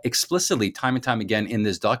 But explicitly, time and time again in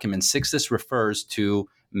this document, Sixtus refers to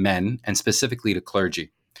men and specifically to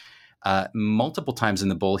clergy. Multiple times in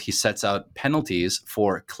the bull, he sets out penalties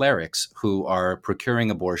for clerics who are procuring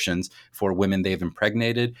abortions for women they've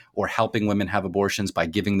impregnated, or helping women have abortions by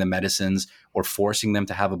giving them medicines or forcing them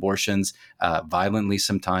to have abortions violently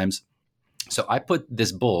sometimes. So I put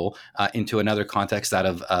this bull into another context, that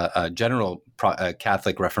of a general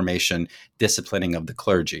Catholic Reformation disciplining of the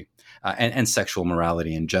clergy and sexual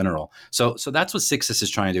morality in general. So that's what Sixtus is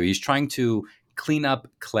trying to do. He's trying to clean up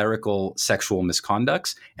clerical sexual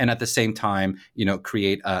misconducts, and at the same time,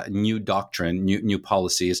 create a new doctrine, new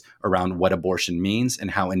policies around what abortion means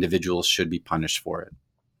and how individuals should be punished for it.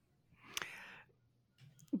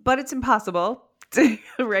 But it's impossible.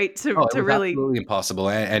 Right, to really, absolutely impossible,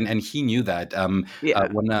 and he knew that.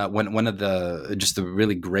 When one of the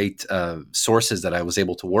really great sources that I was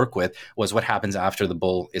able to work with was what happens after the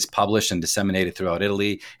bull is published and disseminated throughout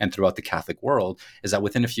Italy and throughout the Catholic world. Is that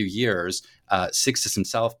within a few years, Sixtus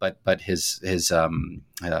himself, but his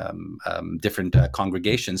different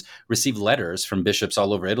congregations received letters from bishops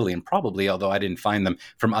all over Italy, and probably, although I didn't find them,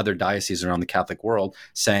 from other dioceses around the Catholic world,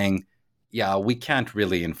 saying, yeah, we can't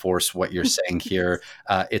really enforce what you're saying here.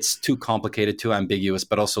 It's too complicated, too ambiguous,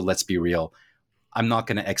 but also, let's be real. I'm not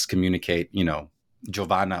going to excommunicate,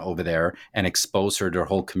 Giovanna over there and expose her to her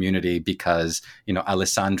whole community because,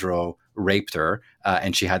 Alessandro raped her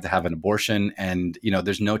and she had to have an abortion. And,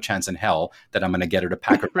 there's no chance in hell that I'm going to get her to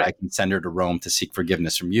pack her bag and send her to Rome to seek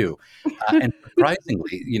forgiveness from you. And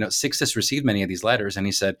surprisingly, Sixtus received many of these letters, and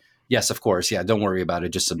he said, yes, of course. Yeah, don't worry about it.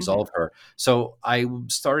 Just absolve her. So I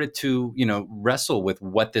started to, wrestle with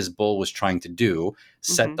what this bull was trying to do,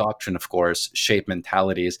 set doctrine, of course, shape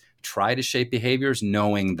mentalities, try to shape behaviors,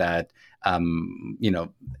 knowing that,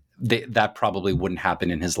 that probably wouldn't happen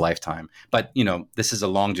in his lifetime. But, this is a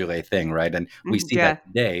long delay thing, right? And we see that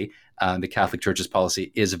today, the Catholic Church's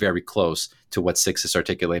policy is very close to what Sixtus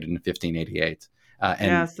articulated in 1588.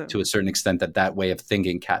 To a certain extent, that way of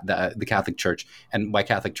thinking, the Catholic Church, and by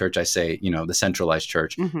Catholic Church, I say, the centralized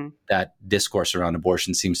church, that discourse around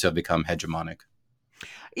abortion seems to have become hegemonic.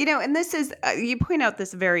 And this is, you point out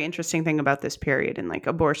this very interesting thing about this period, and like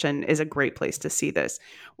abortion is a great place to see this,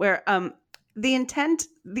 where the intent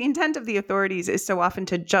of the authorities is so often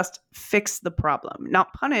to just fix the problem,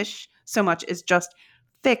 not punish so much as just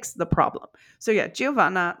fix the problem. So yeah,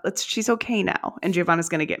 Giovanna, she's okay now, and Giovanna's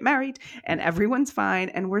going to get married, and everyone's fine,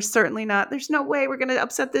 and we're certainly not. There's no way we're going to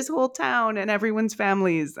upset this whole town and everyone's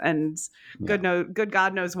families, and good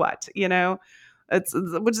God knows what.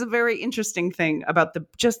 Which is a very interesting thing about the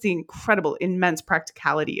incredible, immense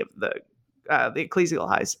practicality of the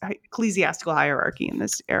ecclesiastical hierarchy in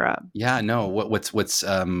this era. Yeah, no. What's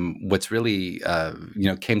really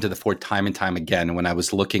came to the fore time and time again when I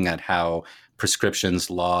was looking at how prescriptions,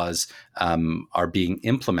 laws are being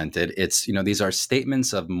implemented. It's, these are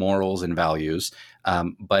statements of morals and values,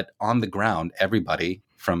 but on the ground, everybody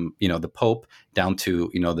from, the Pope down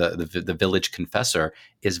to, the village confessor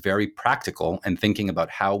is very practical and thinking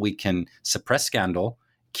about how we can suppress scandal,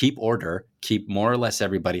 keep order, keep more or less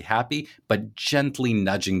everybody happy, but gently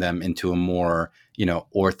nudging them into a more,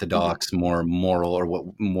 orthodox, more moral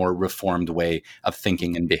or more reformed way of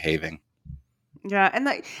thinking and behaving. Yeah,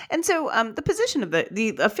 and so the position of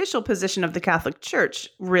the official position of the Catholic Church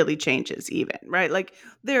really changes, even, right? Like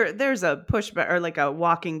there's a pushback or like a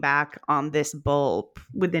walking back on this bull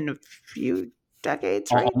within a few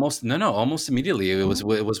decades, right? Almost immediately. It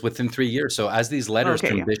was within 3 years. So as these letters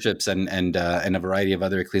from bishops and a variety of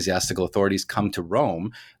other ecclesiastical authorities come to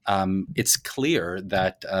Rome, it's clear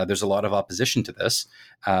that there's a lot of opposition to this.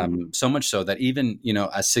 So much so that even,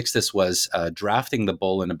 as Sixtus was drafting the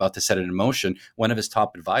bull and about to set it in motion, one of his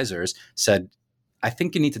top advisors said, I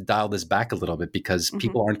think you need to dial this back a little bit because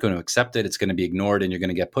people aren't going to accept it. It's going to be ignored and you're going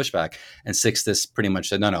to get pushback. And Sixtus pretty much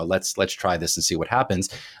said, no, let's try this and see what happens.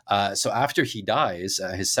 So after he dies,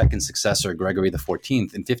 his second successor, Gregory XIV,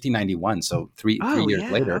 in 1591, so three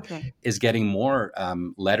years later, is getting more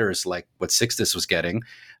letters like what Sixtus was getting.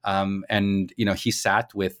 And, he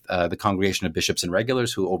sat with the Congregation of Bishops and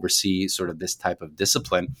Regulars who oversee sort of this type of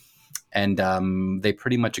discipline. And they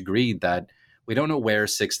pretty much agreed that we don't know where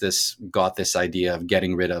Sixtus got this idea of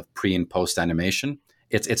getting rid of pre and post animation.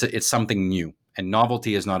 It's something new. And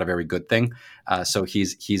novelty is not a very good thing. So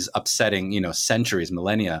he's upsetting, centuries,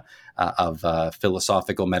 millennia of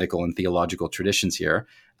philosophical, medical, and theological traditions here.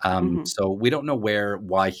 So we don't know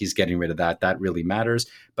why he's getting rid of that. That really matters.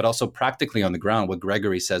 But also practically on the ground, what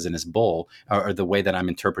Gregory says in his bull, or the way that I'm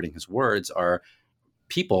interpreting his words, are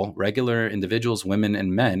people, regular individuals, women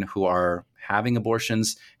and men who are having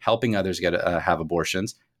abortions, helping others have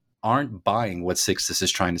abortions, aren't buying what Sixtus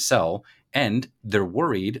is trying to sell. And they're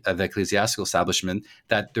worried, the ecclesiastical establishment,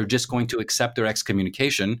 that they're just going to accept their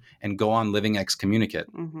excommunication and go on living excommunicate.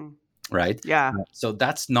 Right? Yeah. So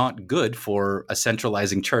that's not good for a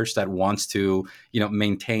centralizing church that wants to,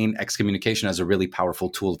 maintain excommunication as a really powerful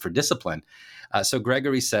tool for discipline. So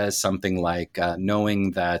Gregory says something like,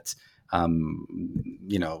 knowing that,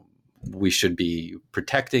 we should be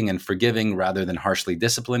protecting and forgiving rather than harshly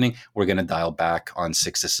disciplining, we're going to dial back on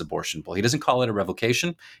Sixtus' abortion bull. He doesn't call it a revocation,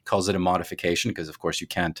 he calls it a modification, because of course you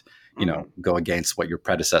can't, go against what your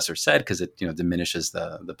predecessor said, because it, diminishes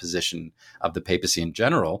the position of the papacy in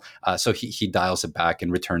general. So he dials it back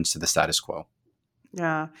and returns to the status quo.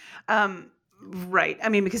 Yeah. Right. I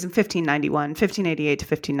mean, because in 1588 to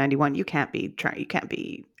 1591, you can't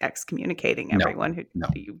be excommunicating everyone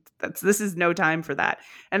this is no time for that.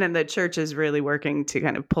 And then the church is really working to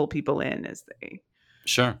kind of pull people in as they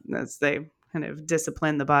kind of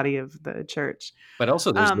discipline the body of the church. But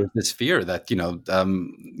also there's this fear that,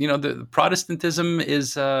 the Protestantism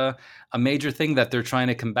is a major thing that they're trying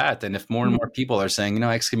to combat. And if more and more people are saying,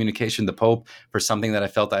 excommunication the Pope for something that I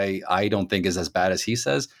felt I don't think is as bad as he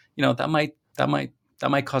says, that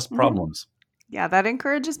might cause problems. Yeah, that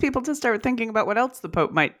encourages people to start thinking about what else the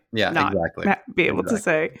Pope might not be able to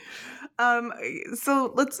say.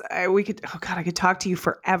 So I could talk to you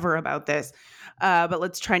forever about this, but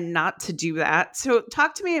let's try not to do that. So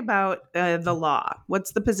talk to me about the law.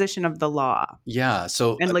 What's the position of the law? Yeah.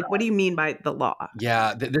 So, and what do you mean by the law?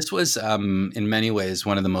 Yeah, this was in many ways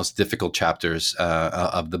one of the most difficult chapters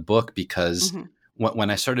of the book, because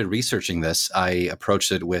when I started researching this, I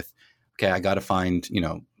approached it with, I got to find,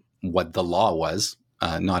 what the law was,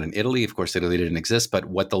 not in Italy. Of course, Italy didn't exist, but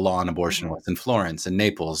what the law on abortion was in Florence and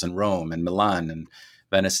Naples and Rome and Milan and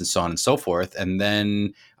Venice and so on and so forth. And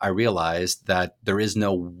then I realized that there is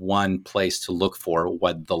no one place to look for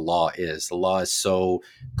what the law is. The law is so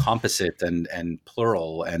composite and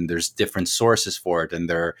plural, and there's different sources for it, and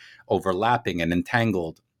they're overlapping and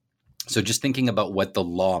entangled. So just thinking about what the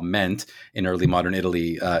law meant in early modern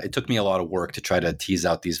Italy, it took me a lot of work to try to tease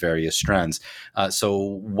out these various strands.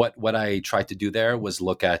 So what I tried to do there was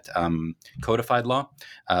look at codified law,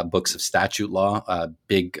 books of statute law,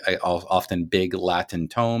 often big Latin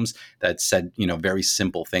tomes that said, very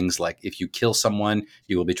simple things like, if you kill someone,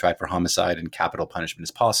 you will be tried for homicide and capital punishment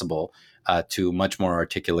is possible, to much more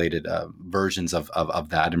articulated versions of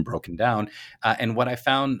that and broken down. And what I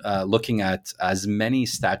found looking at as many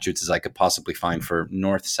statutes as I could possibly find for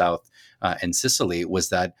North, South, and Sicily was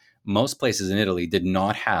that most places in Italy did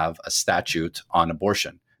not have a statute on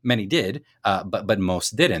abortion. Many did, but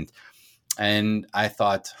most didn't. And I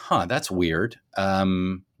thought, that's weird.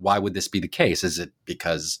 Why would this be the case? Is it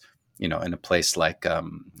because, in a place like,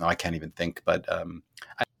 I can't even think, but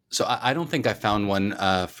so I don't think I found one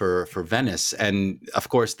for Venice. And of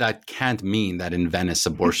course, that can't mean that in Venice,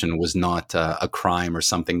 abortion was not a crime or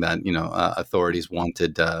something that, authorities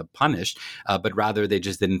wanted punished, but rather they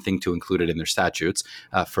just didn't think to include it in their statutes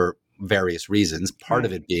for various reasons. Part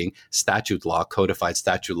of it being statute law, codified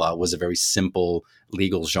statute law, was a very simple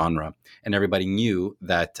legal genre. And everybody knew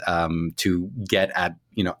that to get at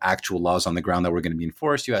actual laws on the ground that were going to be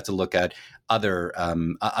enforced, you had to look at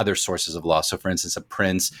other sources of law. So, for instance, a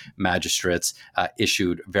prince, magistrates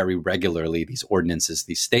issued very regularly these ordinances,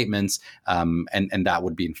 these statements, and that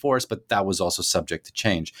would be enforced, but that was also subject to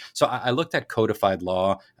change. So I looked at codified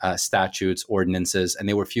law, statutes, ordinances, and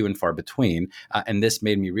they were few and far between. And this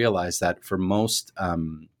made me realize that for most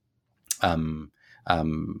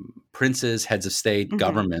princes, heads of state,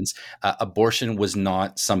 governments, abortion was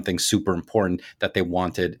not something super important that they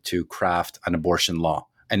wanted to craft an abortion law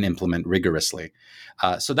and implement rigorously.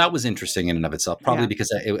 So that was interesting in and of itself, probably because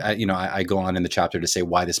I go on in the chapter to say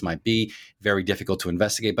why this might be very difficult to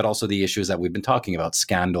investigate, but also the issues that we've been talking about,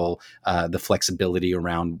 scandal, the flexibility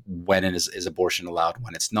around when is abortion allowed,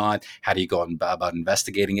 when it's not, how do you go about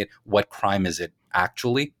investigating it, what crime is it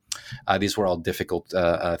actually? These were all difficult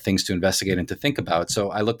things to investigate and to think about.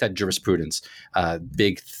 So I looked at jurisprudence,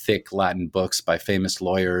 big, thick Latin books by famous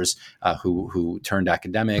lawyers who turned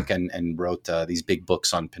academic and wrote these big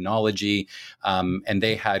books on penology. And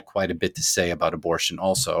they had quite a bit to say about abortion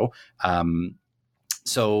also.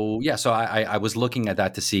 So I was looking at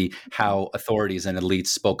that to see how authorities and elites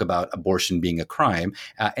spoke about abortion being a crime.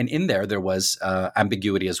 And in there was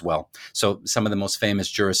ambiguity as well. So some of the most famous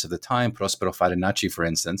jurists of the time, Prospero Farinacci, for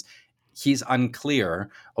instance, he's unclear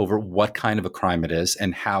over what kind of a crime it is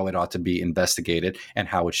and how it ought to be investigated and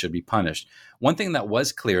how it should be punished. One thing that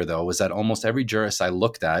was clear, though, was that almost every jurist I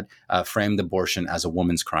looked at framed abortion as a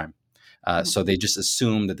woman's crime. So they just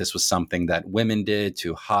assumed that this was something that women did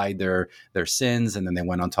to hide their sins. And then they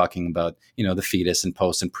went on talking about, the fetus and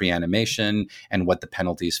post and pre-animation and what the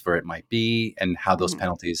penalties for it might be and how those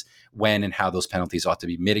penalties, when and how those penalties ought to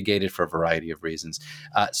be mitigated for a variety of reasons.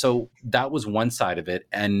 So that was one side of it.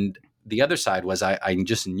 And the other side was I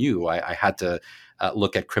just knew I had to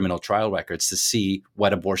look at criminal trial records to see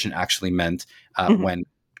what abortion actually meant when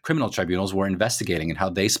criminal tribunals were investigating and how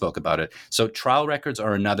they spoke about it. So trial records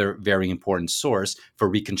are another very important source for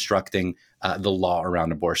reconstructing the law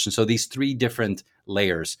around abortion. So these three different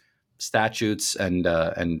layers: statutes and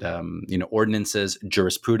ordinances,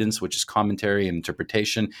 jurisprudence, which is commentary and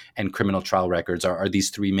interpretation, and criminal trial records are these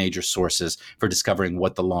three major sources for discovering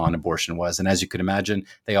what the law on abortion was. And as you can imagine,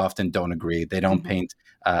 they often don't agree. They don't paint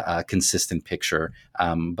a consistent picture,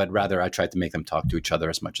 but rather I tried to make them talk to each other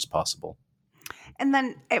as much as possible. And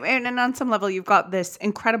then, and on some level, you've got this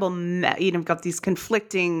incredible, you've got these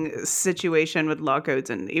conflicting situation with law codes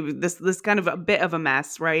and this kind of a bit of a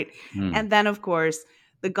mess, right? And then, of course,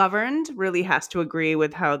 the governed really has to agree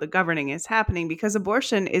with how the governing is happening, because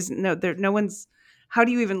abortion is no one's. How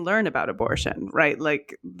do you even learn about abortion, right?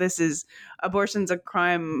 Like, abortion's a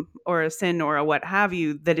crime or a sin or a what have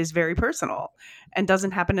you that is very personal and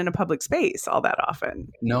doesn't happen in a public space all that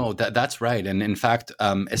often. No, that's right. And in fact,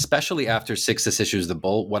 especially after Sixtus issues the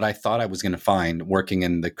bull, what I thought I was going to find working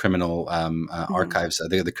in the criminal archives,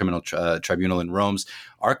 the criminal tribunal in Rome's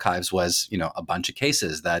archives was, a bunch of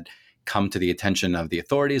cases that come to the attention of the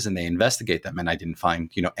authorities and they investigate them. And I didn't find,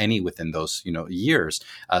 any within those, years.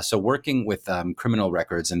 So working with criminal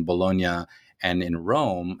records in Bologna and in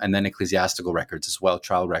Rome, and then ecclesiastical records as well,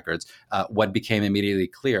 trial records, what became immediately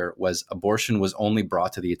clear was abortion was only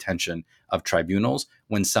brought to the attention of tribunals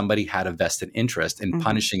when somebody had a vested interest in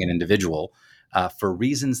punishing an individual for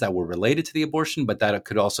reasons that were related to the abortion, but that it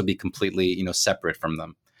could also be completely, separate from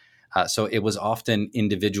them. So it was often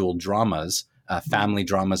individual dramas, family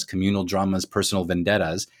dramas, communal dramas, personal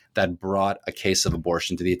vendettas that brought a case of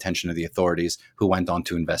abortion to the attention of the authorities, who went on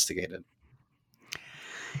to investigate it.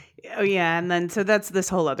 Oh, yeah. And then, so that's this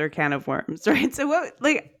whole other can of worms, right? So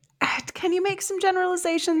can you make some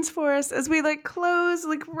generalizations for us as we close,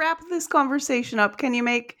 wrap this conversation up? Can you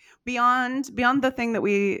make beyond the thing that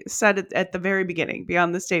we said at the very beginning,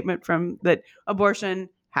 beyond the statement from that abortion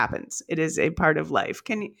happens, it is a part of life?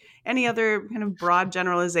 Any other kind of broad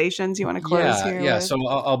generalizations you want to close here? Yeah. With? So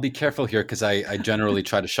I'll be careful here, because I generally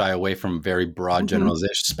try to shy away from very broad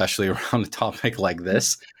generalizations, especially around a topic like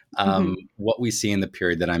this. What we see in the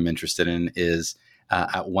period that I'm interested in is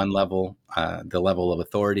at one level, the level of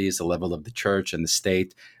authorities, the level of the church and the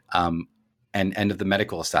state, and of the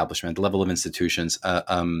medical establishment, the level of institutions,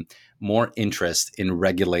 more interest in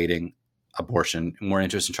regulating abortion, more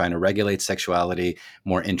interest in trying to regulate sexuality,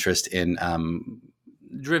 more interest in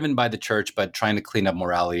driven by the church, but trying to clean up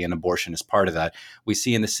morality, and abortion is part of that. We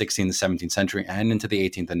see in the 16th and 17th century and into the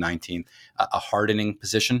 18th and 19th a hardening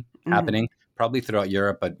position happening, probably throughout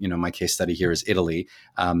Europe, but my case study here is Italy,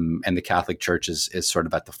 and the Catholic Church is sort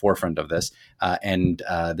of at the forefront of this, and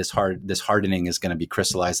this hardening is going to be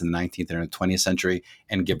crystallized in the 19th and 20th century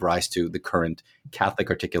and give rise to the current Catholic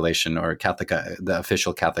articulation, or the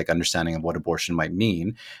official Catholic understanding of what abortion might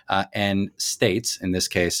mean, and states, in this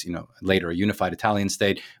case, later a unified Italian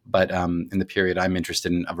state, but in the period I'm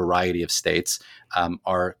interested in, a variety of states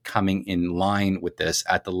are coming in line with this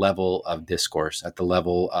at the level of discourse, at the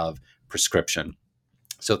level of prescription.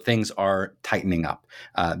 So things are tightening up.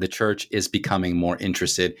 The church is becoming more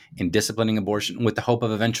interested in disciplining abortion with the hope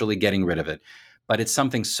of eventually getting rid of it. But it's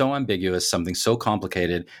something so ambiguous, something so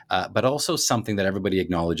complicated, but also something that everybody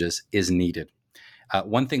acknowledges is needed.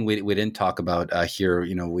 One thing we didn't talk about here,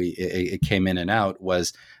 it came in and out,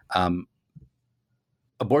 was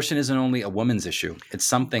abortion isn't only a woman's issue. It's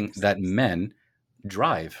something that men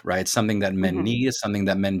drive, right? It's something that men need, it's something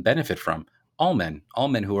that men benefit from. All men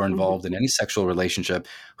who are involved in any sexual relationship,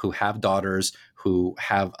 who have daughters, who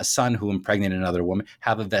have a son who impregnated another woman,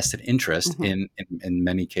 have a vested interest in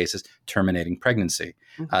many cases, terminating pregnancy.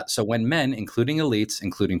 So when men, including elites,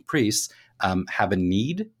 including priests, have a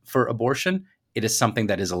need for abortion, it is something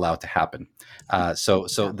that is allowed to happen. So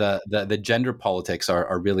the gender politics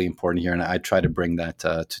are really important here, and I try to bring that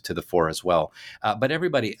to the fore as well. But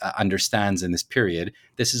everybody understands in this period,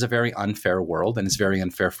 this is a very unfair world, and it's very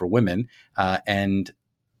unfair for women. And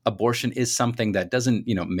abortion is something that doesn't,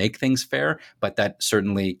 make things fair, but that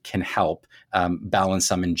certainly can help balance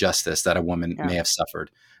some injustice that a woman may have suffered.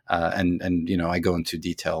 And I go into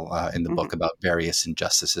detail in the book about various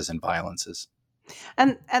injustices and violences.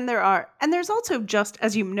 And there's also, just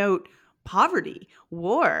as you note, poverty,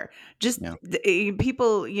 war, just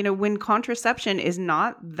people, when contraception is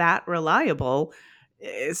not that reliable,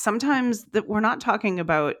 sometimes that we're not talking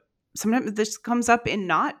about. Sometimes this comes up in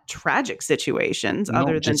not tragic situations,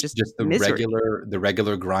 other than just the misery.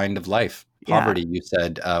 regular grind of life. Poverty, you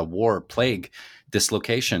said, war, plague,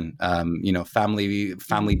 dislocation, family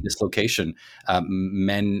dislocation,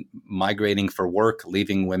 men migrating for work,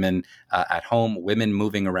 leaving women at home, women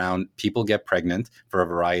moving around, people get pregnant for a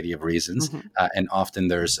variety of reasons, and often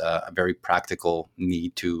there's a very practical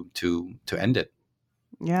need to end it.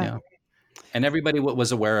 Yeah. And everybody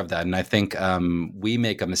was aware of that. And I think we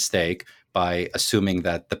make a mistake by assuming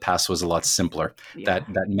that the past was a lot simpler, that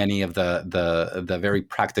many of the very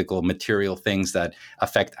practical material things that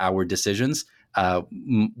affect our decisions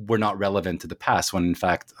were not relevant to the past, when in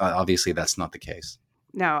fact, obviously that's not the case.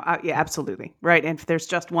 No, yeah, absolutely. Right. And if there's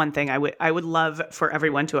just one thing I would love for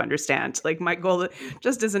everyone to understand, like my goal,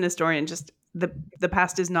 just as an historian, just the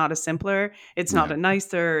past is not a simpler, it's not a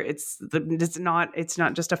nicer, it's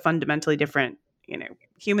not just a fundamentally different,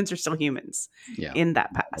 humans are still humans in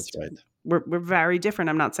that past. That's right. We're very different.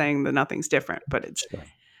 I'm not saying that nothing's different, but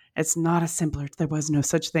it's not a simpler, there was no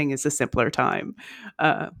such thing as a simpler time.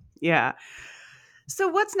 Yeah. So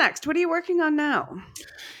what's next? What are you working on now?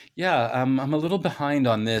 Yeah, I'm a little behind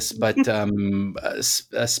on this, but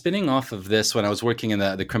spinning off of this, when I was working in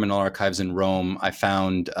the criminal archives in Rome, I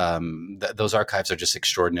found those archives are just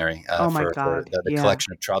extraordinary for the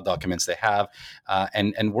collection of trial documents they have.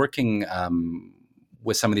 And working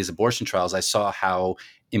with some of these abortion trials, I saw how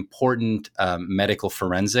important medical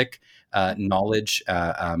forensic knowledge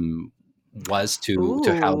was to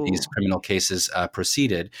how these criminal cases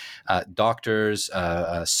proceeded. Doctors,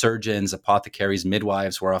 surgeons, apothecaries,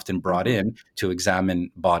 midwives were often brought in to examine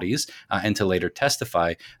bodies and to later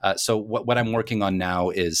testify. So what I'm working on now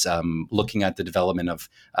is looking at the development of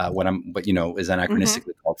what is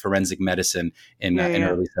anachronistically called forensic medicine in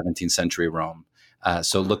early 17th century Rome.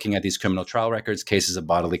 So looking at these criminal trial records, cases of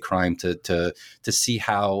bodily crime, to see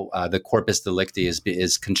how the corpus delicti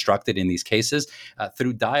is constructed in these cases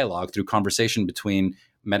through dialogue, through conversation between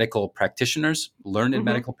medical practitioners, learned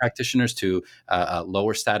medical practitioners, to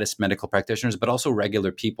lower status medical practitioners, but also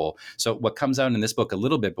regular people. So what comes out in this book a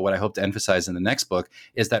little bit, but what I hope to emphasize in the next book,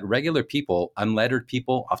 is that regular people, unlettered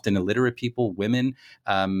people, often illiterate people, women,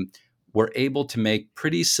 were able to make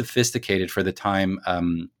pretty sophisticated for the time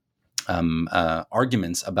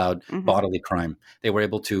arguments about bodily crime. They were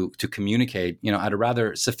able to communicate, at a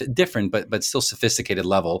rather different but still sophisticated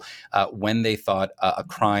level when they thought a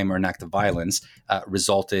crime or an act of violence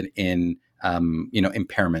resulted in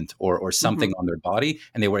impairment or something on their body,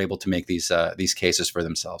 and they were able to make these cases for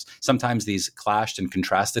themselves. Sometimes these clashed and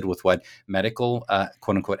contrasted with what medical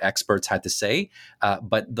quote unquote experts had to say,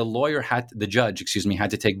 but the judge had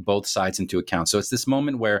to take both sides into account. So it's this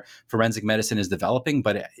moment where forensic medicine is developing,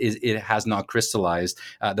 but it has not crystallized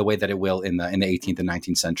the way that it will in the 18th and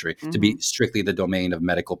 19th century to be strictly the domain of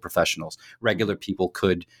medical professionals. Regular people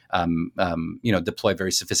could deploy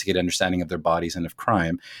very sophisticated understanding of their bodies and of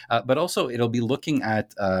crime, but also it'll be looking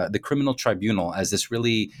at the criminal tribunal as this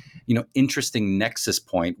really, interesting nexus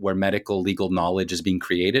point where medical legal knowledge is being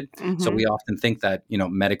created. So we often think that,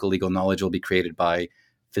 medical legal knowledge will be created by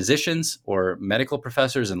physicians or medical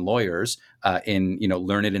professors and lawyers in,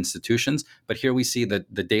 learned institutions. But here we see the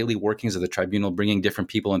daily workings of the tribunal bringing different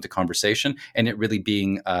people into conversation, and it really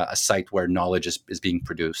being a site where knowledge is being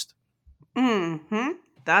produced.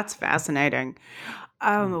 That's fascinating.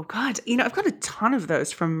 Oh God, I've got a ton of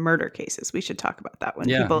those from murder cases. We should talk about that one.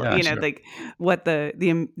 People, sure. Like what the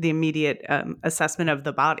immediate assessment of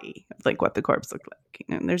the body, like what the corpse looked like.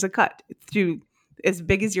 And there's a cut through as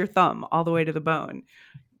big as your thumb all the way to the bone.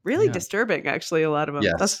 Really disturbing, actually. A lot of them.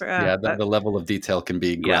 Yes. The level of detail can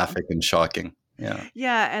be graphic and shocking.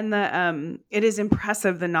 Yeah, and it is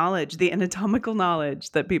impressive, the knowledge, the anatomical knowledge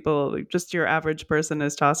that people, just your average person,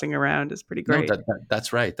 is tossing around is pretty great. No,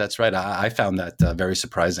 that's right. I found that very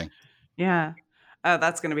surprising. Yeah. Oh,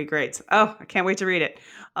 that's going to be great. Oh, I can't wait to read it.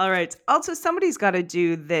 All right. Also, somebody's got to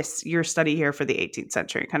do your study here for the 18th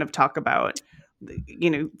century, kind of talk about,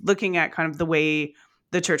 looking at kind of the way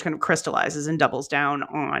the church kind of crystallizes and doubles down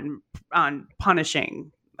on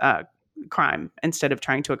punishing crime instead of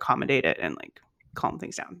trying to accommodate it and like calm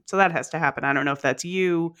things down. So that has to happen. I don't know if that's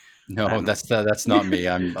you. No, that's not me.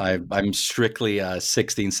 I'm strictly a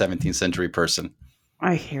 16th, 17th century person.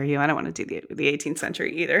 I hear you. I don't want to do the 18th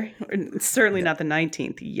century either. It's certainly not the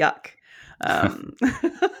 19th. Yuck.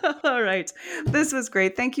 All right. This was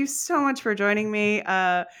great. Thank you so much for joining me.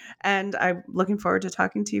 And I'm looking forward to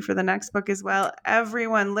talking to you for the next book as well.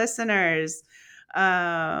 Everyone, listeners,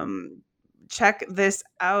 check this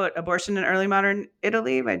out. Abortion in Early Modern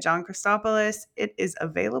Italy by John Christopoulos. It is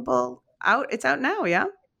available out. It's out now. Yeah.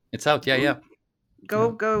 It's out. Yeah.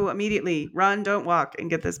 Go immediately. Run, don't walk, and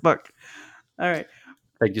get this book. All right.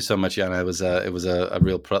 Thank you so much, Yana. It was a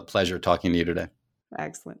real pleasure talking to you today.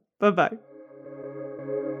 Excellent. Bye-bye.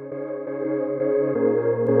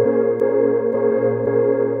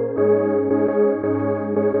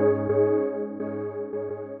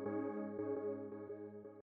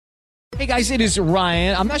 Hey guys, it is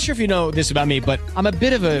Ryan. I'm not sure if you know this about me, but I'm a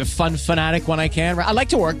bit of a fun fanatic when I can. I like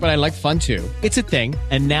to work, but I like fun too. It's a thing.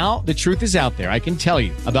 And now the truth is out there. I can tell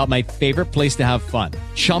you about my favorite place to have fun.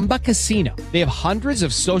 Chumba Casino. They have hundreds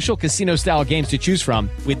of social casino style games to choose from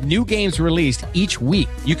with new games released each week.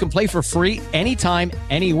 You can play for free anytime,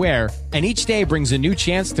 anywhere. And each day brings a new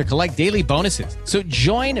chance to collect daily bonuses. So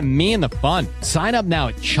join me in the fun. Sign up now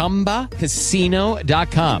at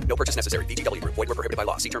ChumbaCasino.com. No purchase necessary. VGW Group. Void where prohibited by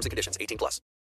law. See terms and conditions. 18+.